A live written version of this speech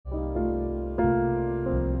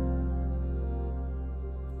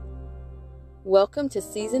Welcome to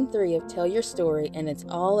Season 3 of Tell Your Story, and it's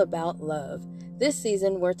all about love. This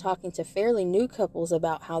season, we're talking to fairly new couples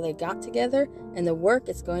about how they got together and the work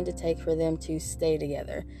it's going to take for them to stay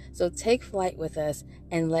together. So take flight with us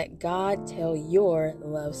and let God tell your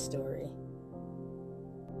love story.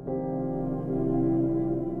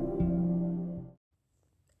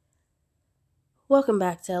 Welcome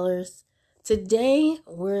back, tellers. Today,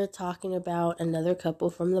 we're talking about another couple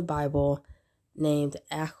from the Bible named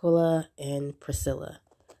Aquila and Priscilla.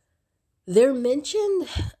 They're mentioned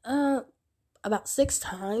about 6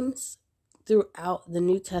 times throughout the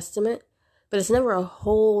New Testament, but it's never a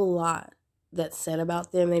whole lot that's said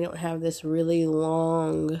about them. They don't have this really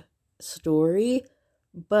long story,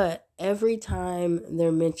 but every time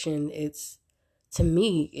they're mentioned, to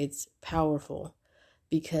me, it's powerful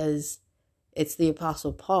because it's the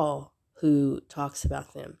Apostle Paul who talks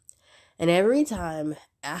about them. And every time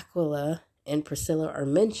Aquila and Priscilla are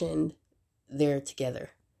mentioned, they're together.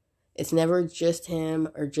 It's never just him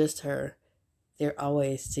or just her. They're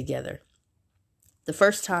always together. The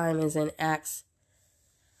first time is in Acts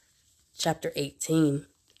chapter 18.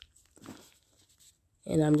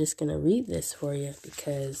 And I'm just going to read this for you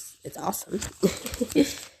because it's awesome.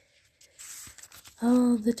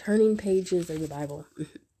 Oh, the turning pages of the Bible.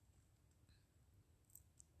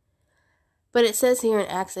 But it says here in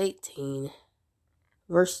Acts 18,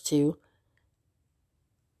 verse 2,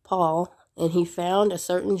 Paul, and he found a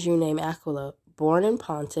certain Jew named Aquila, born in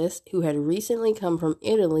Pontus, who had recently come from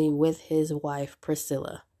Italy with his wife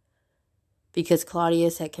Priscilla, because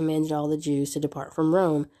Claudius had commanded all the Jews to depart from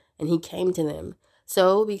Rome, and he came to them.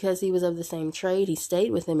 So, because he was of the same trade, he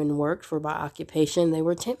stayed with them and worked, for by occupation they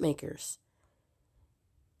were tent makers.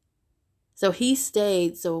 So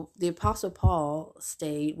the Apostle Paul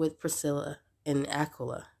stayed with Priscilla and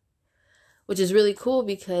Aquila, which is really cool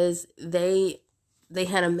because they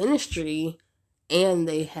had a ministry and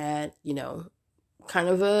they had, kind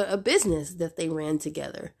of a business that they ran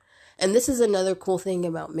together. And this is another cool thing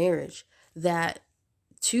about marriage, that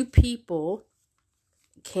two people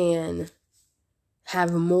can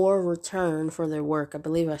have more return for their work. I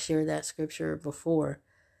believe I shared that scripture before.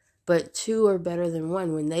 But two are better than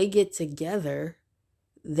one. When they get together,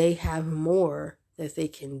 they have more that they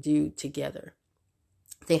can do together.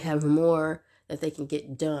 They have more that they can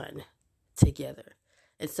get done together.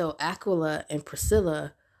 And so Aquila and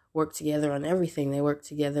Priscilla work together on everything. They work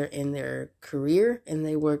together in their career and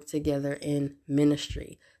they work together in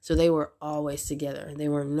ministry. So they were always together. They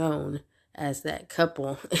were known as that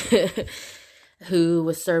couple who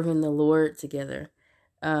was serving the Lord together.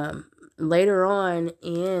 Later on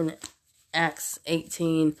in Acts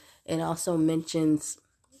 18, it also mentions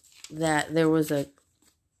that there was a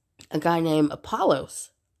guy named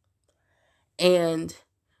Apollos. And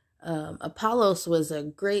Apollos was a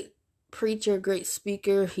great preacher, great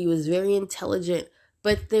speaker. He was very intelligent,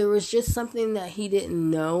 but there was just something that he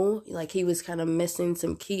didn't know. Like he was kind of missing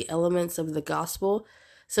some key elements of the gospel.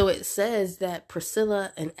 So it says that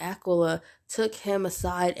Priscilla and Aquila took him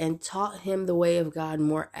aside and taught him the way of God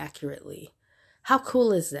more accurately. How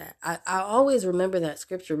cool is that? I always remember that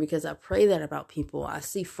scripture because I pray that about people. I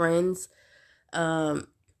see friends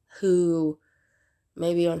who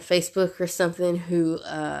maybe on Facebook or something who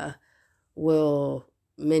will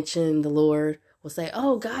mention the Lord, will say,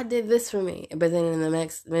 oh, God did this for me. But then in the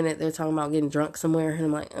next minute, they're talking about getting drunk somewhere. And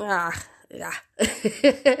I'm like,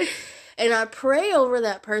 And I pray over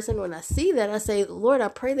that person when I see that. I say, Lord, I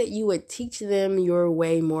pray that you would teach them your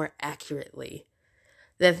way more accurately.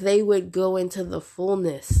 That they would go into the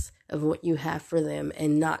fullness of what you have for them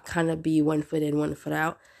and not kind of be 1 foot in, 1 foot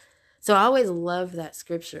out. So I always love that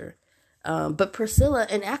scripture. But Priscilla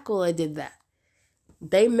and Aquila did that.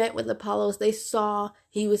 They met with Apollos. They saw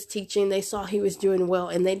he was teaching. They saw he was doing well.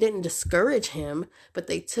 And they didn't discourage him, but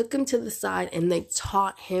they took him to the side and they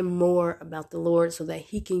taught him more about the Lord so that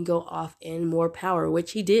he can go off in more power,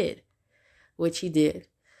 which he did.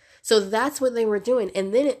 So that's what they were doing.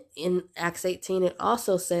 And then in Acts 18, it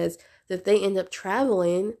also says that they end up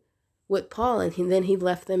traveling with Paul and then he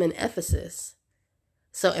left them in Ephesus.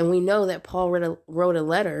 So, and we know that Paul wrote a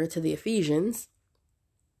letter to the Ephesians.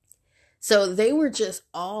 So they were just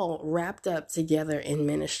all wrapped up together in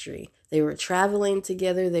ministry. They were traveling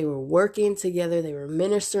together. They were working together. They were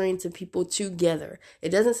ministering to people together. It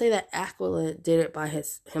doesn't say that Aquila did it by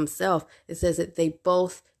himself. It says that they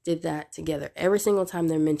both did that together. Every single time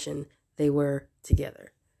they're mentioned, they were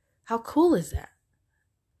together. How cool is that?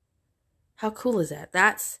 How cool is that?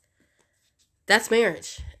 That's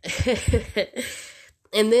marriage.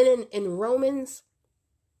 And then in Romans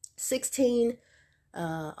 16,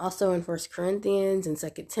 also in 1 Corinthians and 2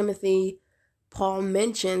 Timothy, Paul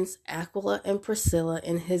mentions Aquila and Priscilla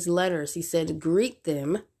in his letters. He said, greet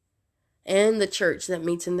them and the church that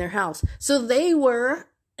meets in their house. So they were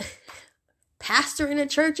pastoring a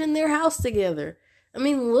church in their house together. I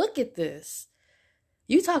mean, look at this.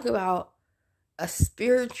 You talk about a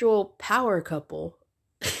spiritual power couple.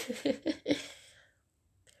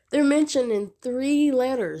 They're mentioned in 3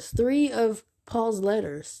 letters, 3 of Paul's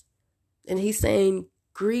letters. And he's saying,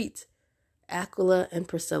 greet Aquila and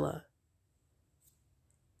Priscilla.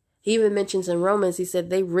 He even mentions in Romans, he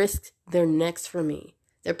said, they risked their necks for me.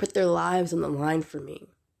 They put their lives on the line for me.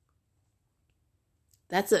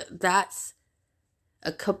 That's a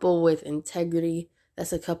couple with integrity.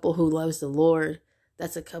 That's a couple who loves the Lord.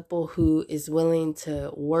 That's a couple who is willing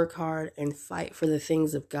to work hard and fight for the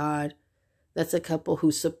things of God. That's a couple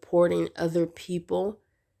who's supporting other people.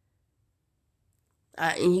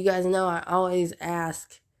 And you guys know I always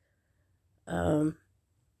ask,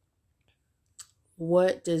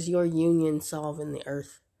 what does your union solve in the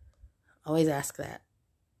earth? I always ask that.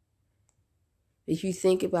 If you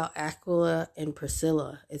think about Aquila and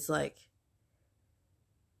Priscilla, it's like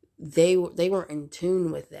they were in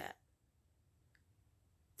tune with that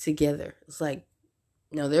together. It's like,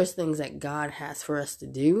 no, there's things that God has for us to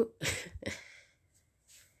do,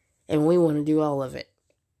 and we want to do all of it.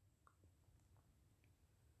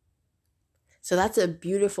 So that's a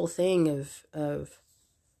beautiful thing of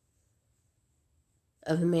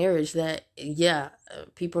marriage. That,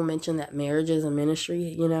 people mention that marriage is a ministry.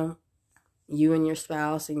 You and your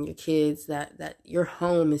spouse and your kids. That your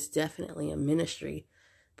home is definitely a ministry,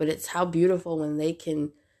 but it's how beautiful when they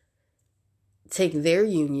can take their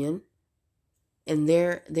union and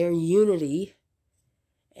their unity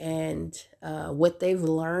and what they've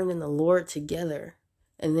learned in the Lord together,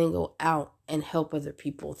 and then go out and help other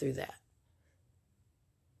people through that.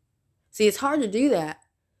 See, it's hard to do that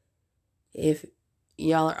if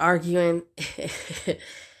y'all are arguing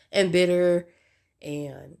and bitter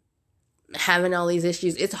and having all these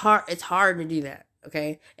issues. It's hard to do that,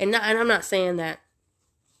 okay? And I'm not saying that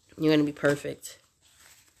you're going to be perfect.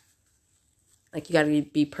 Like, you got to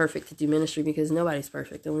be perfect to do ministry, because nobody's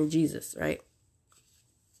perfect, only Jesus, right?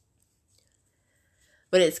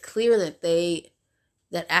 But it's clear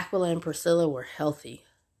that Aquila and Priscilla were healthy.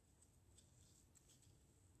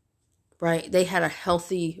 Right? They had a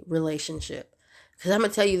healthy relationship. Because I'm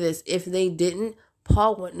going to tell you this, if they didn't,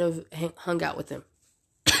 Paul wouldn't have hung out with them.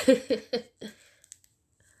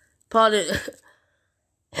 Paul didn't.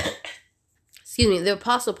 Excuse me, the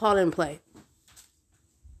Apostle Paul didn't play.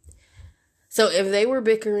 So if they were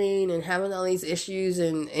bickering and having all these issues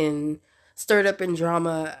and stirred up in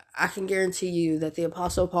drama, I can guarantee you that the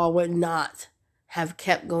Apostle Paul would not have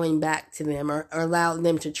kept going back to them or allowed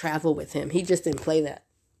them to travel with him. He just didn't play that.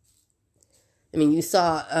 I mean, you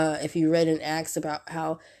saw, if you read in Acts about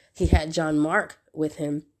how he had John Mark with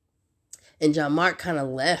him, and John Mark kind of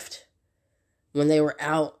left when they were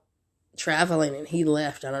out traveling, and he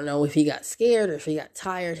left. I don't know if he got scared or if he got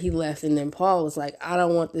tired. He left, and then Paul was like, I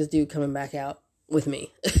don't want this dude coming back out with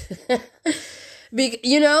me. He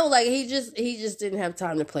just didn't have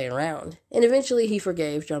time to play around. And eventually he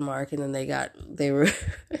forgave John Mark, and then they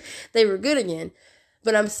were good again.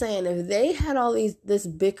 But I'm saying, if they had all this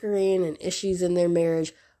bickering and issues in their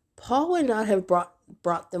marriage, Paul would not have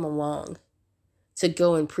brought them along to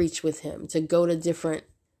go and preach with him, to go to different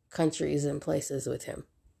countries and places with him.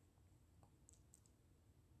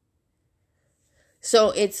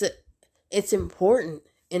 So it's important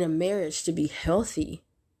in a marriage to be healthy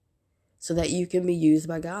so that you can be used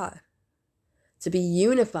by God, to be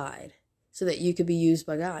unified so that you can be used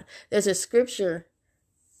by God. There's a scripture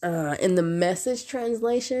in the Message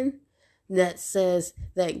translation that says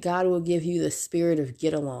that God will give you the spirit of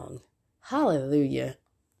get along. Hallelujah.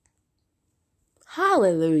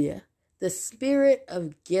 Hallelujah. The spirit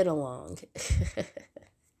of get along.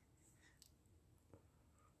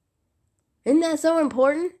 Isn't that so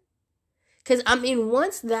important? Because,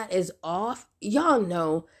 once that is off, y'all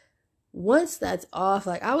know, once that's off,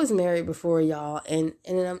 like, I was married before y'all, and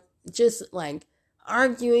I'm just, like,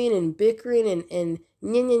 arguing and bickering and and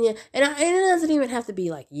it doesn't even have to be,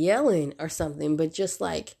 like, yelling or something, but just,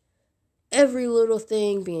 like, every little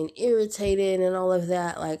thing being irritated and all of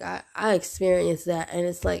that. Like, I experienced that, and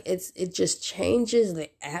it's like, it just changes the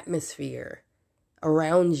atmosphere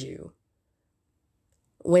around you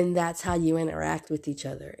when that's how you interact with each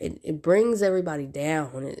other. It brings everybody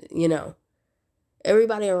down.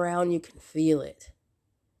 Everybody around you can feel it.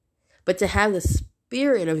 But to have the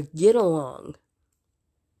spirit of get along,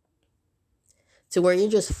 to where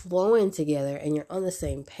you're just flowing together and you're on the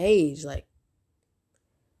same page, like,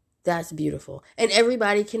 That's beautiful. And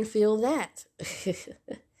everybody can feel that.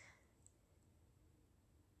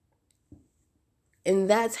 And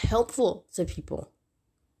that's helpful to people.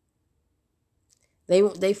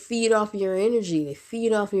 They feed off your energy. They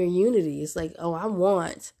feed off your unity. It's like, oh, I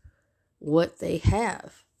want what they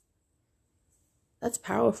have. That's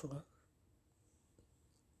powerful.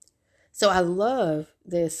 So I love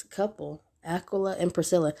this couple, Aquila and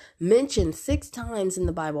Priscilla, mentioned 6 times in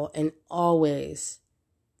the Bible and always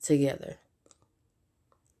together.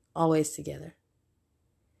 Always together.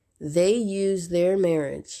 They use their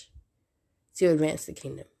marriage to advance the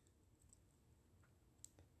kingdom.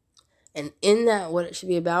 And in that, what it should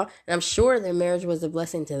be about, and I'm sure their marriage was a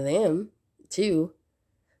blessing to them too,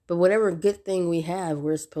 but whatever good thing we have,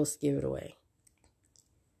 we're supposed to give it away.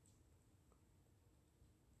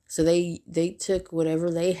 So they took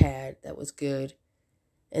whatever they had that was good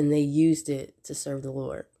and they used it to serve the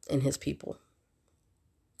Lord and his people.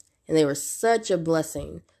 And they were such a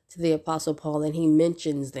blessing to the Apostle Paul, and he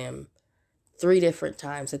mentions them 3 different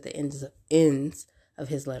times at the ends of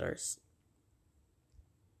his letters.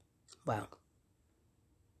 Wow.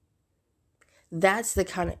 That's the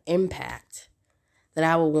kind of impact that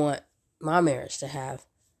I would want my marriage to have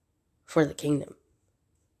for the kingdom.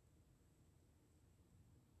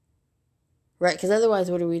 Right? Because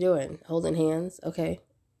otherwise, what are we doing? Holding hands? Okay.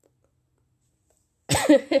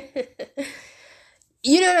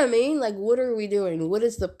 You know what I mean? Like, what are we doing? What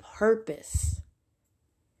is the purpose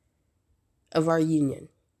of our union?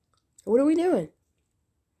 What are we doing?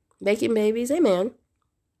 Making babies? Amen.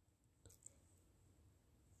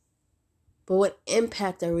 But what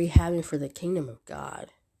impact are we having for the kingdom of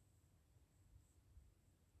God?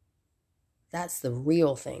 That's the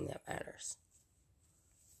real thing that matters.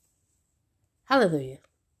 Hallelujah.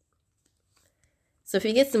 So if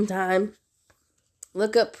you get some time,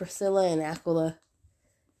 look up Priscilla and Aquila,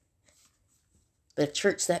 the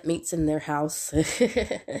church that meets in their house.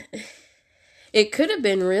 It could have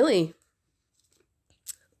been really,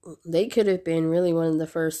 they could have been really one of the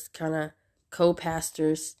first kind of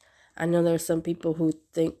co-pastors. I know there are some people who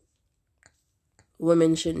think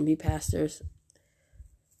women shouldn't be pastors.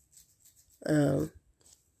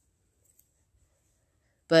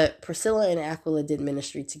 But Priscilla and Aquila did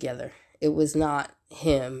ministry together. It was not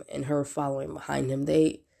him and her following behind him.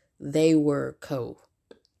 They were co.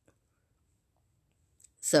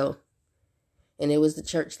 So, and it was the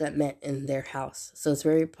church that met in their house. So it's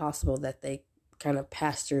very possible that they kind of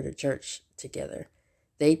pastored a church together.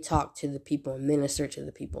 They talked to the people and ministered to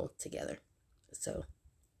the people together. So,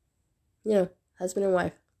 husband and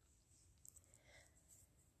wife.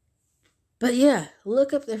 But yeah,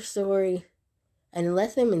 look up their story and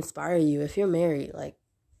let them inspire you. If you're married, like,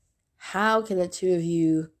 how can the two of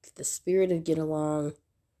you get the spirit of get along,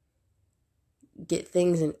 get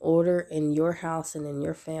things in order in your house and in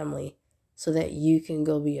your family so that you can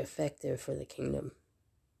go be effective for the kingdom?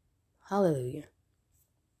 Hallelujah.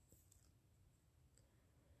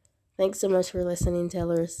 Thanks so much for listening,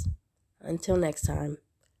 tellers. Until next time.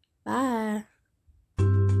 Bye.